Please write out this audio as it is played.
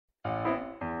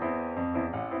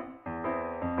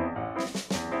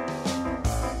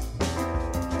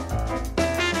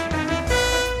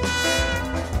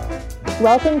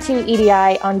Welcome to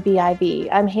EDI on BIV.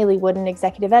 I'm Haley Wooden,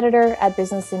 Executive Editor at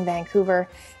Business in Vancouver,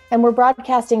 and we're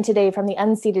broadcasting today from the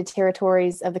unceded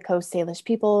territories of the Coast Salish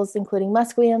peoples, including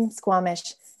Musqueam,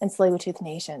 Squamish, and Tsleil-Waututh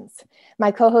Nations.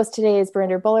 My co-host today is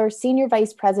Barinder Buller, Senior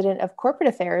Vice President of Corporate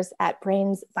Affairs at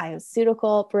Brains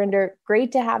Bioceutical. Barinder,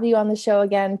 great to have you on the show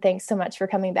again. Thanks so much for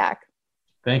coming back.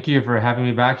 Thank you for having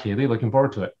me back, Haley. Looking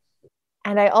forward to it.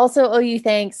 And I also owe you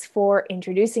thanks for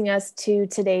introducing us to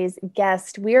today's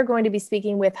guest. We are going to be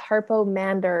speaking with Harpo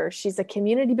Mander. She's a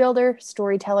community builder,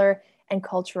 storyteller, and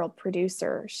cultural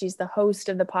producer. She's the host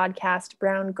of the podcast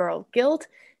Brown Girl Guilt.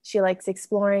 She likes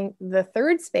exploring the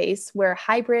third space where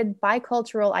hybrid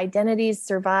bicultural identities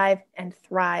survive and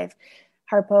thrive.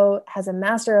 Harpo has a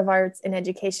Master of Arts in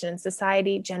Education and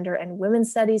Society, Gender and Women's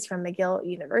Studies from McGill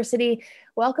University.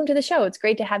 Welcome to the show. It's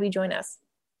great to have you join us.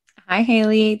 Hi,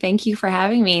 Haley. Thank you for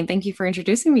having me. And thank you for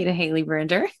introducing me to Haley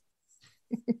Barinder.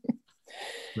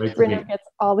 Barinder gets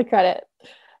all the credit.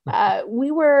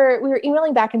 We were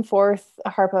emailing back and forth,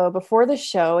 Harpo, before the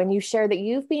show, and you shared that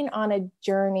you've been on a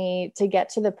journey to get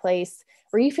to the place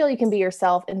where you feel you can be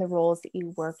yourself in the roles that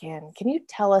you work in. Can you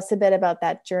tell us a bit about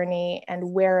that journey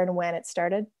and where and when it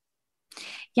started?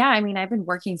 Yeah, I mean, I've been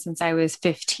working since I was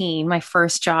 15. My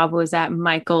first job was at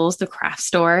Michael's, the craft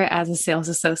store, as a sales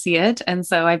associate. And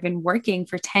so I've been working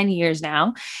for 10 years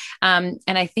now. And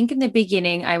I think in the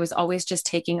beginning, I was always just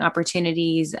taking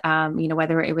opportunities,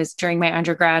 whether it was during my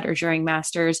undergrad or during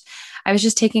master's, I was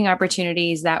just taking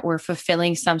opportunities that were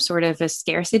fulfilling some sort of a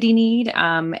scarcity need,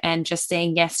 and just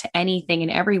saying yes to anything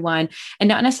and everyone, and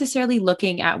not necessarily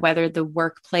looking at whether the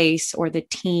workplace or the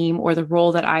team or the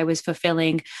role that I was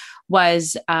fulfilling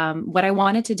was what I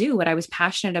wanted to do, what I was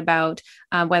passionate about,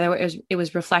 whether it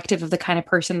was reflective of the kind of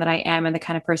person that I am and the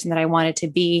kind of person that I wanted to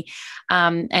be.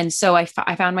 And so I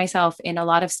found myself in a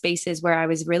lot of spaces where I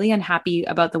was really unhappy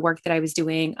about the work that I was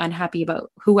doing, unhappy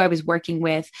about who I was working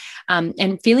with,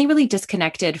 and feeling really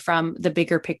disconnected from the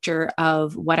bigger picture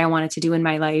of what I wanted to do in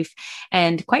my life.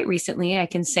 And quite recently, I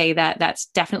can say that that's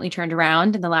definitely turned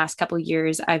around. In the last couple of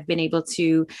years, I've been able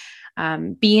to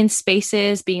be in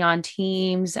spaces, be on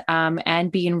teams,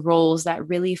 and be in roles that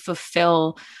really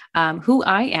fulfill who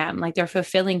I am. Like they're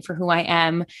fulfilling for who I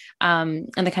am, and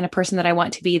the kind of person that I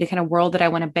want to be, the kind of world that I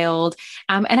want to build.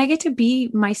 And I get to be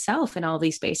myself in all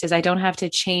these spaces. I don't have to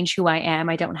change who I am.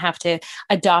 I don't have to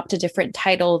adopt a different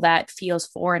title that feels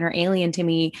foreign or alien to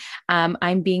me.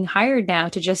 I'm being hired now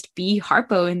to just be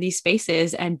Harpo in these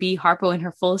spaces and be Harpo in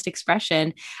her fullest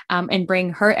expression, and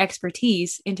bring her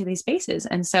expertise into these spaces.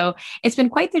 And so it's been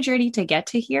quite the journey to get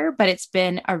to here, but it's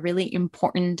been a really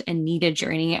important and needed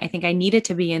journey. I think I needed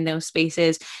to be in those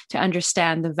spaces to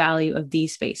understand the value of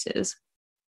these spaces.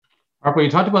 Harpo, you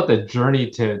talked about the journey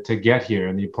to get here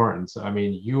and the importance. I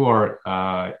mean, you are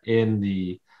in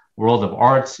the world of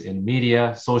arts, in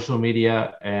media, social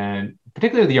media, and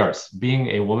particularly the arts. Being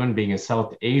a woman, being a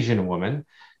South Asian woman,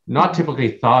 not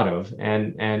typically thought of.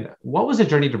 And what was the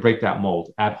journey to break that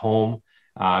mold at home?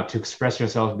 To express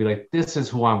yourself and be like, this is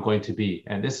who I'm going to be,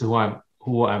 and this is who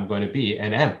I'm going to be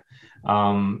and am.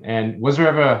 And was there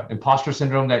ever imposter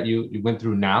syndrome that you went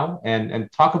through now?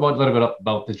 And talk about a little bit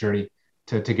about the journey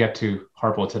to get to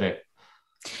Harpo today.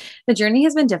 The journey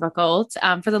has been difficult.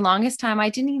 For the longest time, I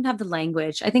didn't even have the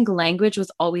language. I think language was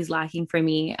always lacking for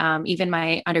me. Even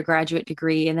my undergraduate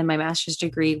degree and then my master's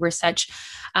degree were such,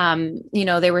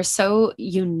 they were so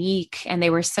unique and they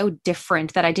were so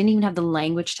different that I didn't even have the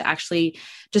language to actually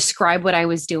describe what I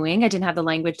was doing. I didn't have the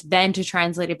language then to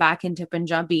translate it back into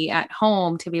Punjabi at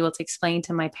home to be able to explain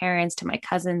to my parents, to my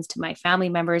cousins, to my family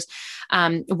members,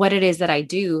 what it is that I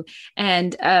do.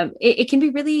 And it can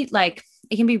be really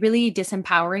it can be really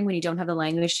disempowering when you don't have the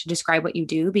language to describe what you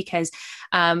do, because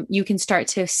you can start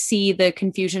to see the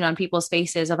confusion on people's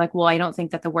faces of like, well, I don't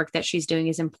think that the work that she's doing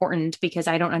is important because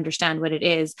I don't understand what it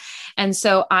is. And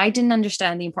so I didn't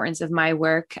understand the importance of my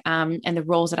work and the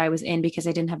roles that I was in because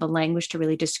I didn't have the language to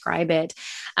really describe it.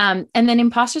 And then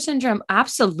imposter syndrome,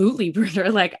 absolutely, Bruder.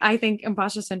 Like, I think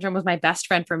imposter syndrome was my best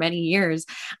friend for many years,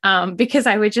 because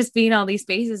I would just be in all these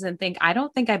spaces and think, I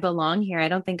don't think I belong here. I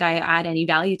don't think I add any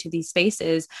value to these spaces.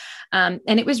 And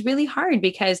it was really hard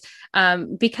because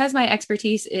my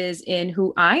expertise is in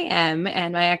who I am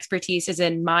and my expertise is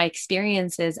in my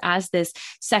experiences as this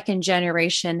second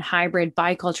generation hybrid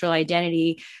bicultural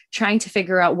identity, trying to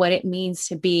figure out what it means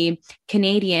to be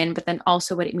Canadian, but then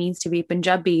also what it means to be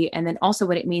Punjabi, and then also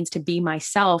what it means to be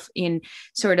myself in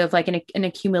sort of like an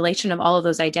accumulation of all of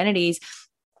those identities.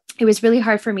 it was really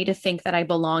hard for me to think that I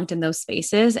belonged in those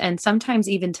spaces. And sometimes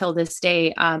even till this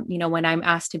day, when I'm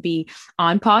asked to be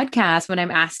on podcasts, when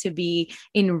I'm asked to be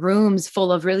in rooms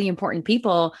full of really important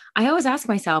people, I always ask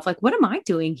myself, like, what am I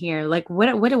doing here? Like,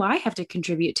 what do I have to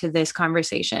contribute to this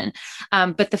conversation?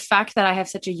 But the fact that I have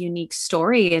such a unique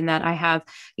story and that I have,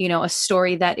 a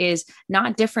story that is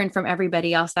not different from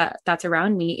everybody else that's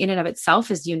around me in and of itself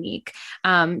is unique.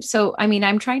 So, I mean,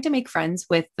 I'm trying to make friends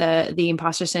with the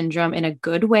imposter syndrome in a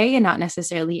good way and not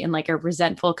necessarily in like a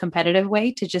resentful, competitive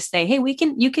way, to just say, hey,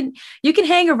 you can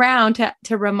hang around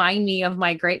to remind me of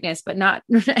my greatness, but not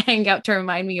hang out to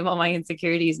remind me of all my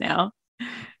insecurities now.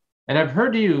 And I've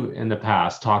heard you in the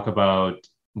past talk about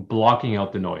blocking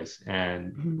out the noise.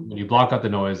 And when you block out the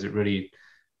noise, it really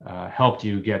helped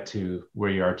you get to where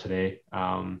you are today.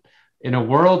 In a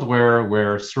world where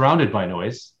we're surrounded by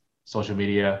noise, social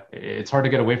media, it's hard to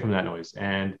get away from that noise.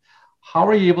 And how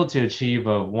are you able to achieve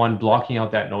one, blocking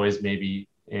out that noise, maybe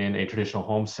in a traditional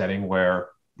home setting where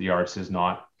the arts is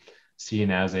not seen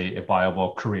as a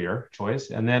viable career choice?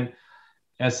 And then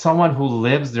as someone who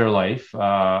lives their life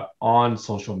on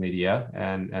social media,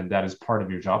 and that is part of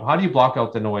your job, how do you block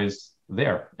out the noise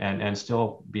there and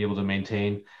still be able to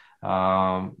maintain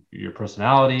your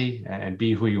personality and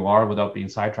be who you are without being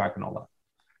sidetracked and all that?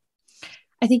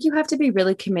 I think you have to be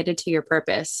really committed to your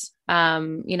purpose.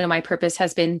 My purpose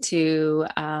has been to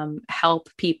help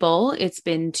people. It's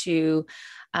been to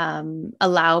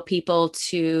allow people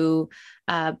to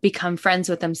become friends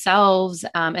with themselves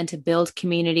and to build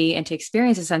community and to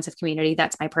experience a sense of community.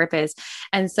 That's my purpose.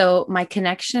 And so my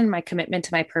connection, my commitment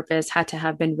to my purpose had to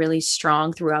have been really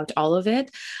strong throughout all of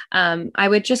it. I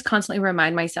would just constantly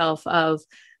remind myself of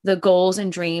the goals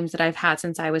and dreams that I've had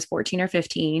since I was 14 or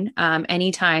 15.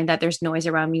 Anytime that there's noise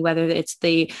around me, whether it's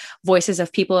the voices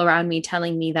of people around me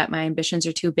telling me that my ambitions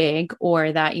are too big,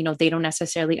 or that, they don't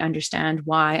necessarily understand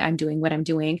why I'm doing what I'm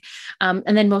doing.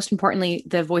 And then most importantly,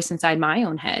 the voice inside my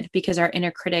own head, because our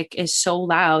inner critic is so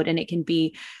loud and it can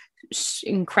be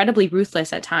incredibly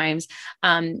ruthless at times.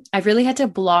 I've really had to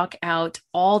block out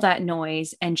all that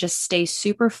noise and just stay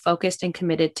super focused and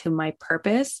committed to my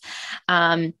purpose.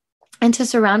 And to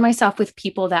surround myself with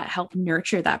people that help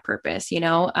nurture that purpose.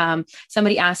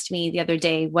 Somebody asked me the other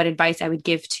day what advice I would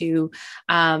give to,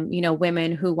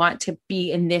 women who want to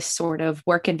be in this sort of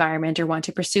work environment or want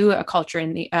to pursue a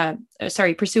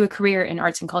pursue a career in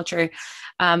arts and culture.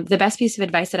 The best piece of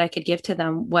advice that I could give to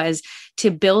them was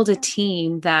to build a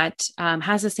team that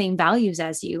has the same values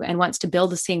as you and wants to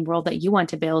build the same world that you want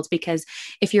to build. Because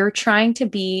if you're trying to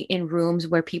be in rooms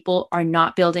where people are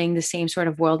not building the same sort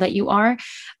of world that you are,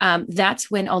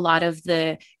 that's when a lot of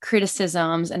the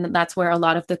criticisms and that's where a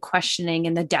lot of the questioning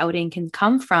and the doubting can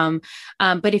come from.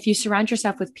 But if you surround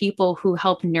yourself with people who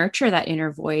help nurture that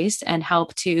inner voice and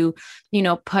help to,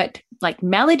 put like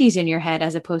melodies in your head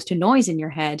as opposed to noise in your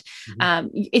head,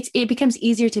 it becomes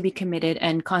easier to be committed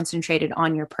and concentrated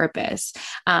on your purpose.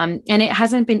 And it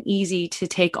hasn't been easy to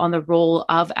take on the role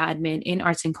of admin in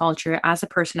arts and culture as a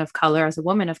person of color, as a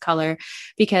woman of color,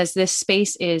 because this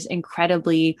space is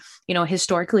incredibly,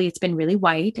 historically, it's been really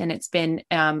white, and it's been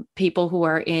people who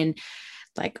are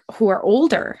who are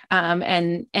older.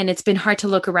 And it's been hard to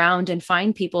look around and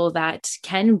find people that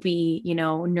can be,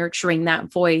 nurturing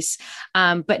that voice.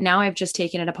 But now I've just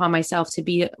taken it upon myself to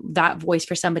be that voice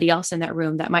for somebody else in that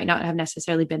room that might not have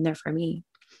necessarily been there for me.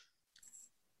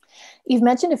 You've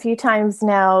mentioned a few times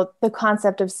now the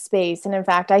concept of space. And in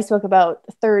fact, I spoke about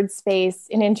third space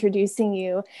in introducing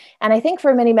you. And I think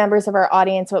for many members of our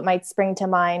audience, what might spring to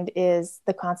mind is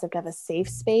the concept of a safe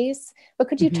space. But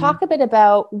could you talk a bit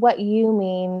about what you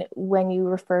mean when you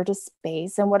refer to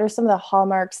space, and what are some of the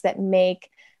hallmarks that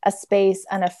make a space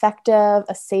an effective,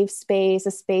 a safe space,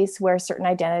 a space where certain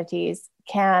identities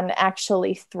can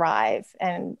actually thrive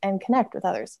and connect with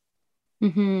others?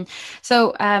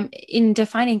 So in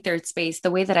defining third space,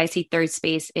 the way that I see third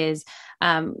space is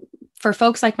for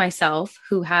folks like myself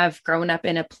who have grown up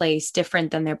in a place different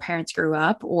than their parents grew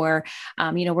up, or,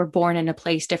 were born in a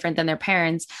place different than their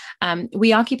parents.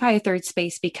 We occupy a third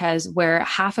space because we're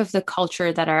half of the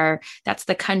culture that's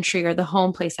the country or the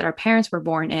home place that our parents were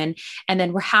born in. And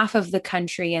then we're half of the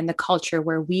country and the culture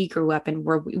where we grew up and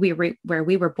where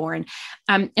we were born.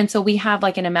 And so we have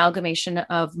like an amalgamation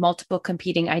of multiple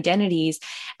competing identities.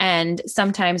 And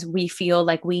sometimes we feel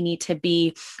like we need to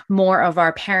be more of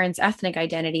our parents' ethnic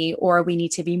identity, or we need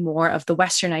to be more of the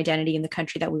Western identity in the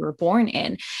country that we were born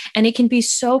in. And it can be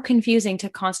so confusing to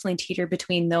constantly teeter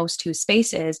between those two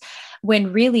spaces,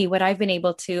 when really what I've been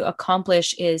able to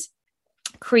accomplish is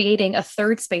creating a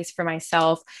third space for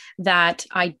myself that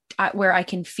where I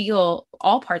can feel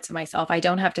all parts of myself. I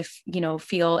don't have to,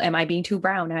 feel, am I being too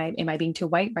brown? Am I being too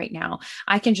white right now?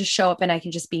 I can just show up and I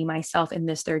can just be myself in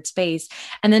this third space.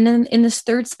 And then in this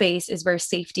third space is where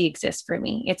safety exists for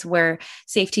me. It's where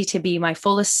safety to be my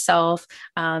fullest self,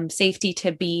 safety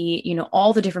to be,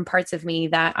 all the different parts of me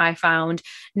that I found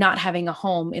not having a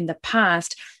home in the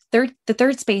past. The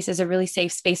third space is a really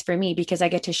safe space for me because I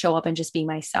get to show up and just be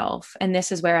myself. And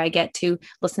this is where I get to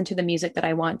listen to the music that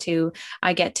I want to.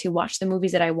 I get to watch the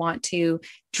movies that I want to,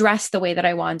 dress the way that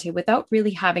I want to, without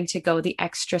really having to go the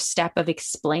extra step of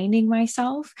explaining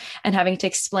myself and having to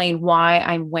explain why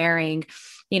I'm wearing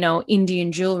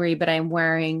Indian jewelry, but I'm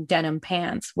wearing denim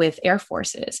pants with Air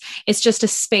Forces. It's just a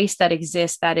space that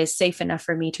exists that is safe enough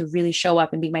for me to really show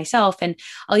up and be myself. And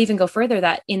I'll even go further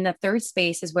that in the third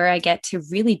space is where I get to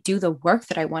really do the work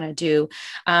that I want to do,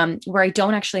 where I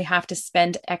don't actually have to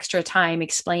spend extra time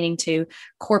explaining to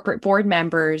corporate board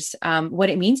members what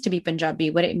it means to be Punjabi,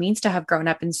 what it means to have grown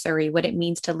up in Surrey, what it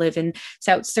means to live in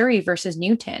South Surrey versus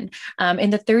Newton.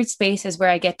 And the third space is where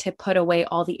I get to put away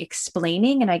all the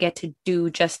explaining and I get to do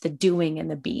just the doing and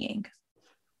the being.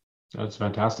 That's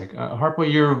fantastic. Harpo,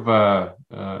 you've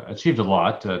achieved a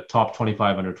lot, top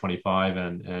 25 under 25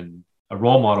 and a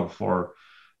role model for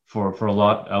a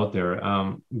lot out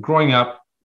there. Growing up,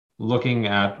 looking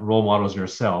at role models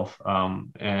yourself,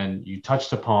 and you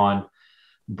touched upon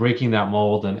breaking that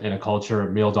mold in a culture,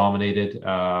 male-dominated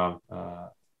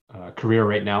career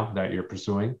right now that you're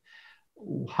pursuing.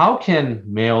 How can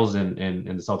males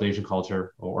in the South Asian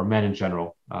culture or men in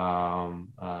general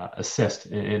assist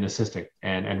in assisting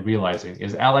and realizing?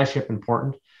 Is allyship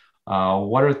important?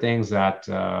 What are things that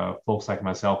folks like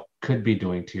myself could be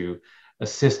doing to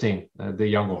assisting the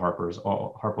younger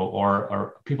Harpo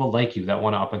or people like you that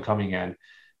want to up and coming, and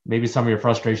maybe some of your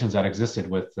frustrations that existed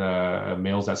with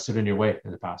males that stood in your way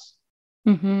in the past?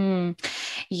 Mm-hmm.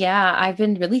 Yeah, I've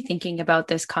been really thinking about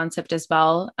this concept as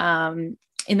well.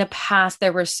 In the past,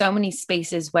 there were so many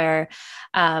spaces where,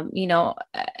 I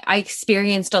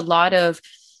experienced a lot of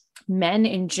men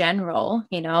in general,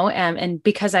 and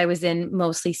because I was in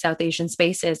mostly South Asian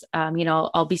spaces,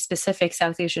 I'll be specific,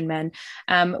 South Asian men,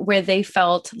 where they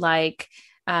felt like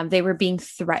they were being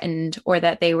threatened, or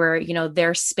that they were,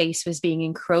 their space was being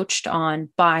encroached on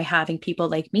by having people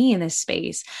like me in this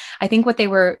space. I think what they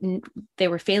were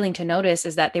failing to notice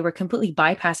is that they were completely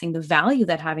bypassing the value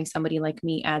that having somebody like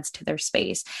me adds to their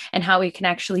space, and how we can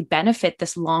actually benefit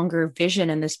this longer vision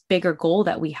and this bigger goal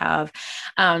that we have.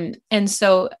 And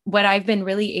so what I've been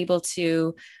really able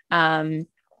to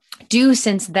do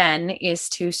since then is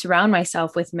to surround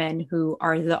myself with men who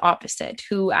are the opposite,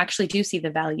 who actually do see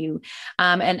the value.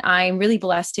 And I'm really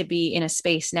blessed to be in a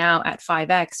space now at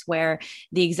 5X where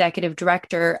the executive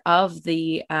director of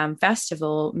the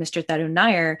festival, Mr. Tarun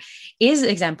Nair, is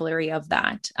exemplary of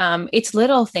that. It's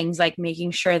little things like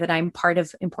making sure that I'm part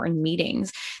of important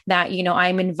meetings, that,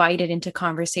 I'm invited into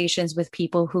conversations with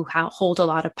people who hold a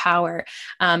lot of power.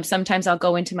 Sometimes I'll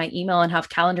go into my email and have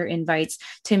calendar invites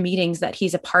to meetings that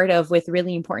he's a part of with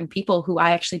really important people who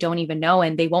I actually don't even know,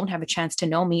 and they won't have a chance to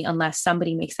know me unless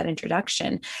somebody makes that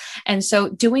introduction. And so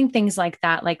doing things like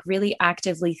that, like really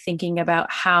actively thinking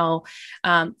about how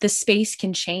the space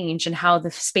can change and how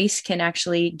the space can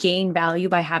actually gain value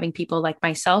by having people like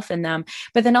myself in them,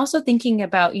 but then also thinking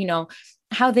about,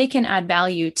 how they can add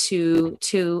value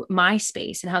to my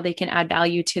space and how they can add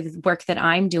value to the work that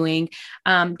I'm doing,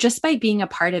 just by being a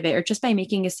part of it, or just by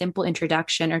making a simple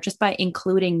introduction, or just by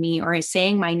including me or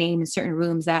saying my name in certain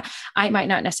rooms that I might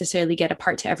not necessarily get a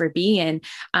part to ever be in.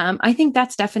 I think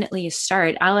that's definitely a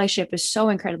start. Allyship is so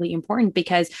incredibly important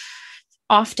because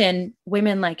often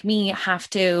women like me have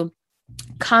to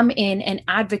come in and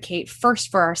advocate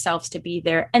first for ourselves to be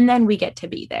there, and then we get to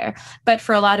be there. But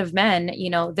for a lot of men,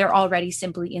 they're already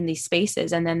simply in these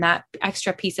spaces, and then that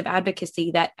extra piece of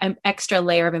advocacy, that extra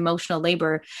layer of emotional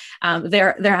labor,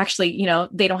 they're actually,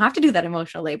 they don't have to do that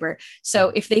emotional labor.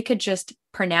 So if they could just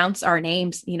pronounce our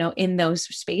names, in those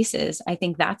spaces, I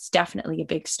think that's definitely a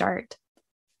big start.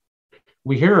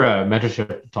 We hear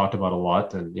mentorship talked about a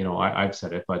lot, and I've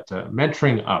said it, but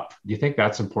mentoring up. Do you think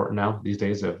that's important now these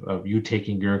days, of you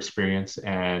taking your experience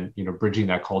and bridging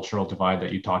that cultural divide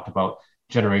that you talked about,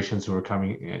 generations who are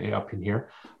coming up in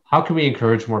here? How can we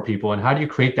encourage more people, and how do you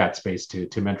create that space to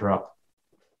mentor up?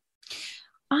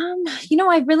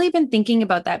 I've really been thinking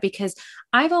about that because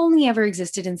I've only ever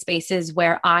existed in spaces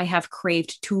where I have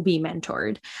craved to be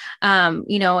mentored,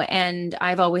 and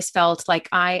I've always felt like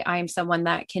I'm someone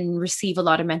that can receive a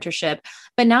lot of mentorship.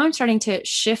 But now I'm starting to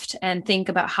shift and think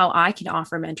about how I can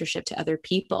offer mentorship to other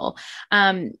people.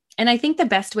 And I think the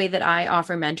best way that I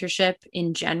offer mentorship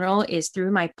in general is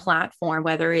through my platform,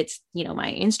 whether it's,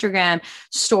 my Instagram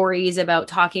stories about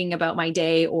talking about my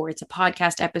day, or it's a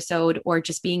podcast episode, or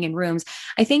just being in rooms.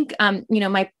 I think,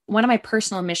 one of my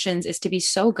personal missions is to be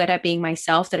so good at being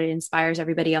myself that it inspires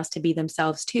everybody else to be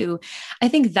themselves too. I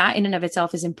think that in and of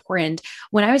itself is important.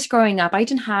 When I was growing up, I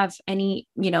didn't have any,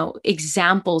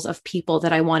 examples of people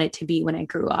that I wanted to be when I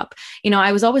grew up.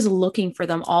 I was always looking for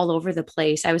them all over the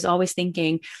place. I was always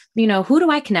thinking, who do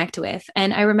I connect with?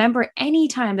 And I remember any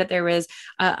time that there was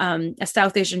a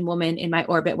South Asian woman in my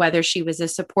orbit, whether she was a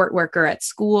support worker at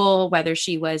school, whether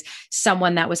she was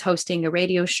someone that was hosting a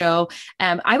radio show,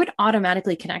 I would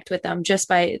automatically connect with them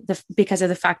just because of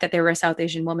the fact that they were a South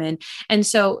Asian woman. And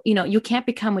so, you can't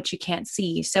become what you can't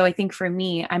see. So I think for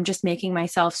me, I'm just making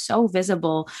myself so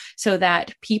visible so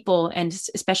that people, and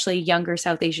especially younger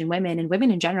South Asian women and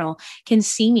women in general, can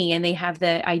see me and they have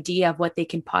the idea of what they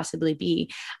can possibly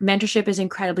be. Mentorship is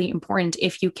incredibly important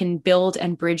if you can build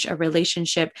and bridge a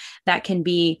relationship that can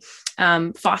be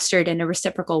fostered in a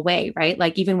reciprocal way, right?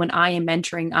 Like even when I am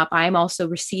mentoring up, I'm also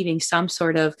receiving some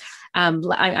sort of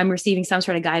I'm receiving some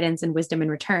sort of guidance and wisdom in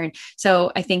return.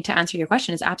 So I think to answer your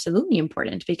question is absolutely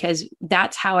important, because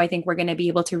that's how I think we're going to be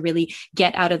able to really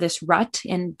get out of this rut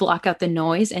and block out the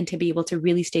noise, and to be able to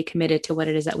really stay committed to what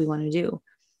it is that we want to do.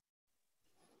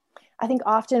 I think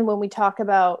often when we talk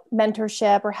about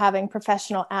mentorship or having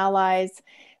professional allies,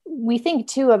 we think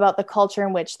too about the culture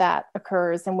in which that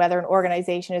occurs and whether an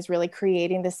organization is really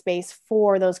creating the space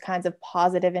for those kinds of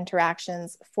positive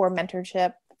interactions, for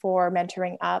mentorship, for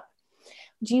mentoring up.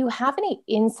 Do you have any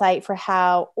insight for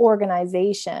how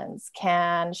organizations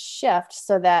can shift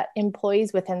so that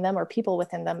employees within them or people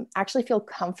within them actually feel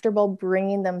comfortable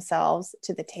bringing themselves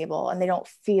to the table, and they don't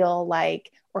feel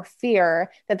like or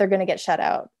fear that they're going to get shut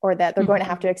out, or that they're going to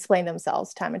have to explain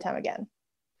themselves time and time again?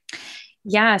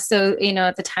 Yeah. So,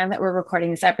 at the time that we're recording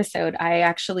this episode, I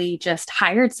actually just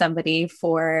hired somebody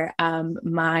for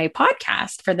my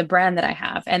podcast for the brand that I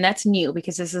have. And that's new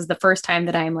because this is the first time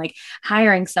that I'm like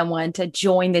hiring someone to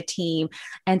join the team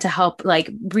and to help like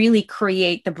really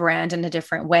create the brand in a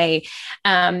different way.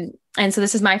 And so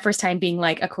this is my first time being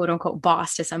like a quote unquote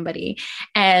boss to somebody.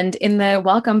 And in the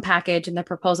welcome package and the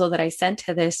proposal that I sent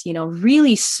to this,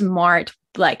 really smart,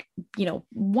 like,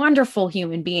 wonderful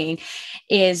human being,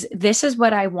 this is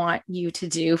what I want you to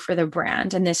do for the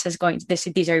brand. And these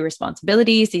are your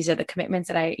responsibilities. These are the commitments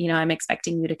that I'm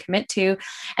expecting you to commit to.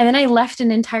 And then I left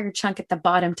an entire chunk at the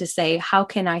bottom to say, how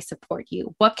can I support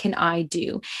you? What can I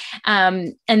do?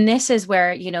 And this is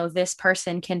where, this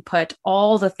person can put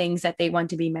all the things that they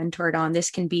want to be mentored on.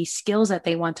 This can be skills that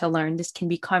they want to learn. This can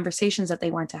be conversations that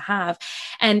they want to have.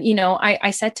 And,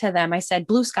 I said to them, I said,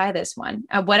 blue sky this one,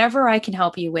 whatever I can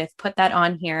help you with, put that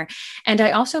on here. And I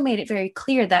also made it very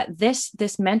clear that this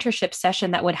mentorship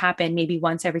session that would happen maybe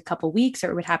once every couple of weeks,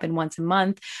 or it would happen once a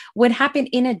month, would happen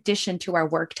in addition to our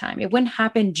work time. It wouldn't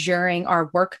happen during our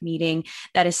work meeting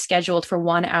that is scheduled for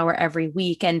 1 hour every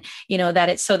week. And, that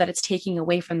it's taking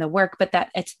away from the work, but that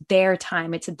it's their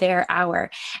time, it's their hour.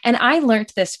 And I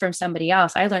learned this from somebody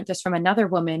else. I learned this from another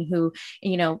woman who,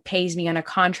 pays me on a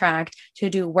contract to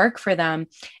do work for them.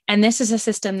 And this is a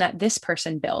system that this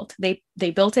person built.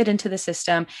 They built it into the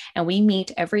system, and we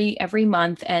meet every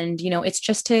month. And, it's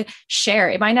just to share.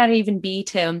 It might not even be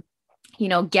to,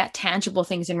 get tangible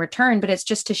things in return, but it's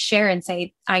just to share and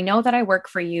say, I know that I work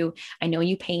for you. I know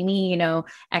you pay me,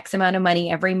 X amount of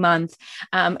money every month.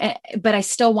 But I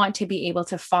still want to be able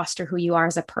to foster who you are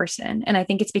as a person. And I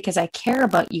think it's because I care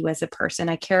about you as a person.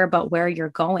 I care about where you're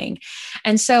going.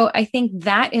 And so I think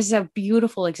that is a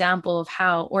beautiful example of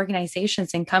how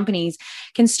organizations and companies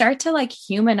can start to like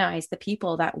humanize the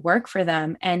people that work for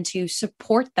them, and to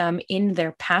support them in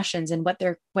their passions and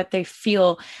what they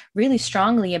feel really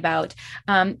strongly about.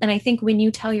 And I think when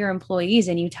you tell your employees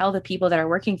and you tell the people that are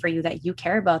working for you that you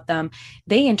care about them,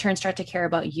 they in turn start to care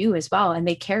about you as well. And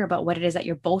they care about what it is that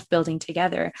you're both building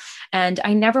together. And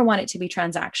I never want it to be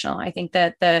transactional. I think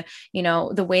that the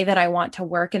way that I want to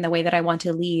work and the way that I want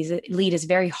to lead is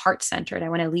very heart-centered. I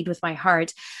want to lead with my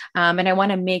heart. And I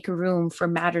want to make room for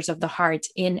matters of the heart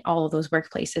in all of those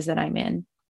workplaces that I'm in.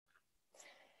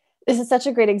 This is such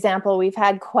a great example. We've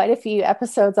had quite a few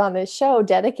episodes on this show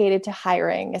dedicated to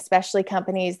hiring, especially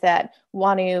companies that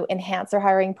want to enhance their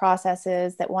hiring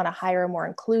processes, that want to hire a more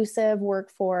inclusive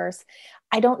workforce.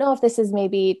 I don't know if this is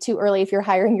maybe too early if you're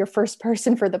hiring your first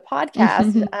person for the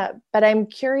podcast, but I'm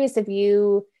curious if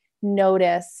you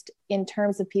noticed, in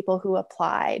terms of people who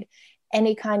applied,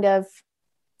 any kind of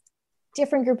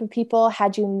different group of people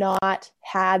had you not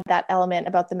had that element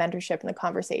about the mentorship and the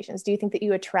conversations? Do you think that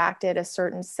you attracted a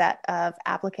certain set of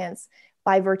applicants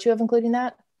by virtue of including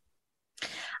that?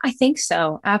 I think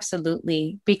so.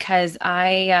 Absolutely. Because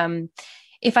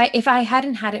if I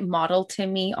hadn't had it modeled to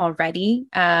me already,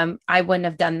 I wouldn't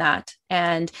have done that.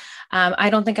 And I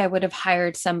don't think I would have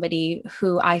hired somebody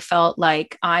who I felt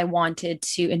like I wanted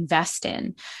to invest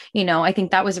in. I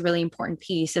think that was a really important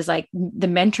piece, is like the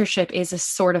mentorship is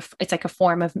it's like a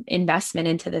form of investment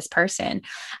into this person.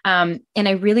 And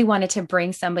I really wanted to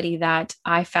bring somebody that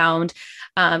I found,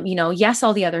 yes,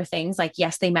 all the other things, like,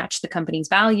 yes, they matched the company's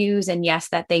values, and yes,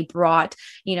 that they brought,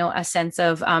 a sense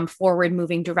of forward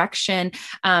moving direction.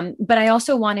 But I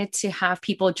also wanted to have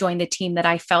people join the team that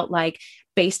I felt like,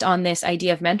 based on this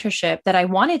idea of mentorship, that I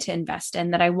wanted to invest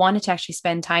in, that I wanted to actually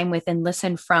spend time with and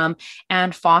listen from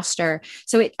and foster.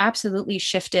 So it absolutely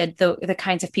shifted the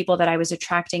kinds of people that I was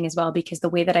attracting as well, because the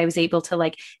way that I was able to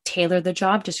like tailor the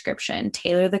job description,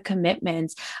 tailor the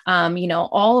commitments,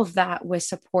 all of that was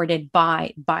supported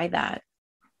by that.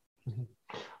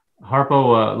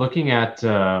 Harpo, looking at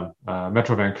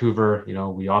Metro Vancouver,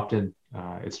 we often,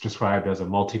 it's described as a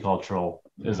multicultural,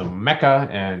 as a mecca,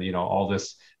 and, all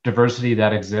this diversity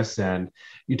that exists. And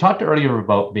you talked earlier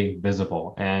about being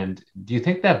visible. And do you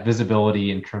think that visibility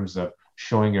in terms of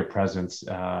showing your presence,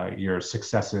 your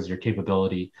successes, your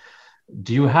capability,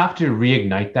 do you have to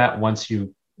reignite that once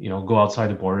you, go outside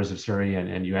the borders of Surrey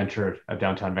and you enter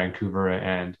downtown Vancouver?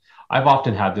 And I've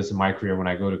often had this in my career when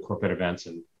I go to corporate events,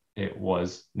 and it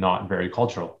was not very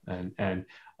cultural. And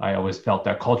I always felt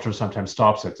that culture sometimes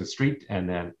stops at the street, and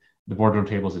then the boardroom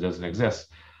tables, it doesn't exist.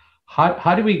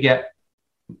 How do we get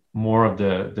more of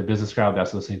the business crowd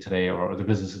that's listening today, or the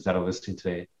businesses that are listening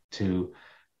today, to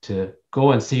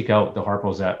go and seek out the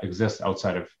Harpos that exist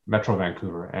outside of Metro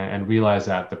Vancouver, and realize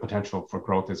that the potential for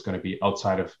growth is going to be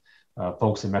outside of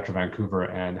folks in Metro Vancouver?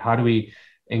 And how do we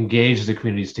engage the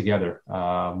communities together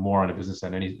more on a business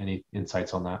end? Any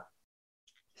insights on that?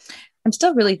 I'm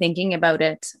still really thinking about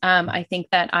it. I think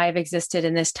that I've existed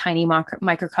in this tiny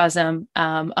microcosm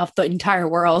of the entire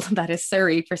world that is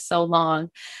Surrey for so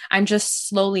long. I'm just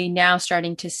slowly now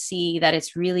starting to see that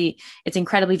it's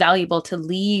incredibly valuable to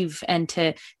leave and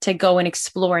to go and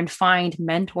explore and find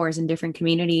mentors in different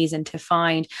communities, and to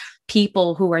find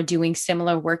people who are doing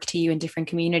similar work to you in different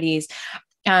communities.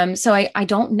 So I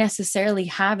don't necessarily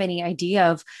have any idea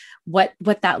of what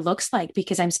that looks like,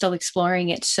 because I'm still exploring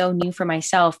it, so new for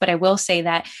myself. But I will say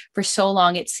that for so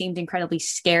long, it seemed incredibly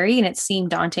scary, and it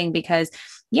seemed daunting, because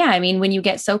when you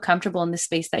get so comfortable in the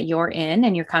space that you're in,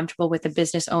 and you're comfortable with the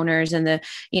business owners and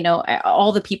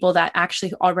all the people that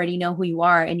actually already know who you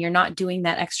are, and you're not doing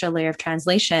that extra layer of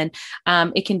translation,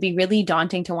 it can be really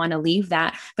daunting to want to leave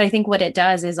that. But I think what it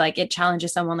does is like, it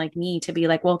challenges someone like me to be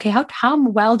like, well, okay, how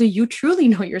well do you truly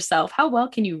know yourself? How well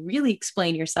can you really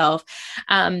explain yourself?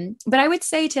 But I would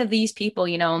say to these people,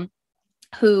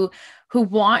 who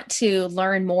want to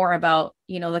learn more about,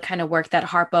 the kind of work that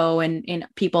Harpo and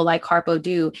people like Harpo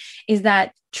do, is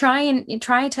that try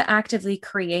to actively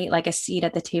create like a seat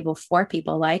at the table for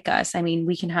people like us. I mean,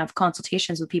 we can have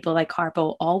consultations with people like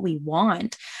Harpo all we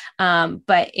want.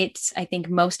 But it's, I think,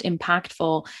 most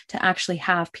impactful to actually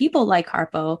have people like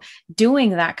Harpo doing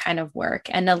that kind of work,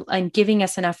 and giving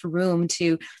us enough room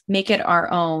to make it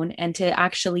our own, and to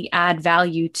actually add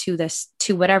value to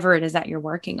whatever it is that you're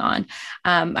working on.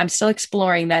 I'm still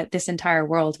exploring this entire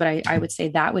world, but I would say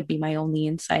that would be my only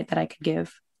insight that I could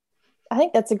give. I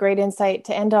think that's a great insight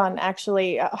to end on,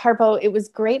 actually. Harpo, it was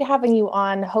great having you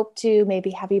on. Hope to maybe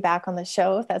have you back on the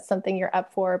show if that's something you're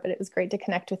up for, but it was great to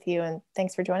connect with you, and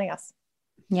thanks for joining us.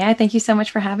 Yeah, thank you so much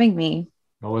for having me.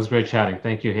 It was great chatting.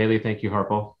 Thank you, Haley. Thank you,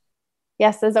 Harpo.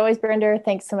 Yes, as always, Brinder,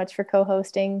 thanks so much for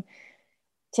co-hosting.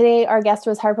 Today, our guest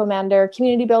was Harpo Mander,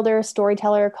 community builder,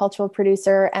 storyteller, cultural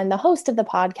producer, and the host of the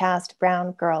podcast,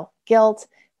 Brown Girl Guilt.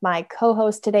 My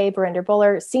co-host today, Brinder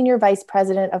Buller, Senior Vice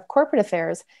President of Corporate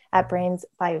Affairs at Brains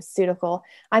Bioceutical.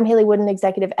 I'm Haley Wooden,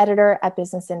 Executive Editor at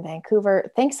Business in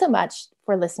Vancouver. Thanks so much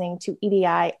for listening to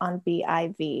EDI on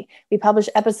BIV. We publish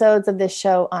episodes of this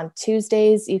show on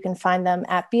Tuesdays. You can find them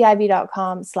at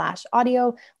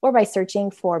biv.com/audio, or by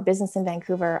searching for Business in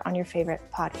Vancouver on your favorite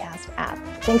podcast app.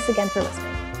 Thanks again for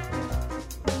listening.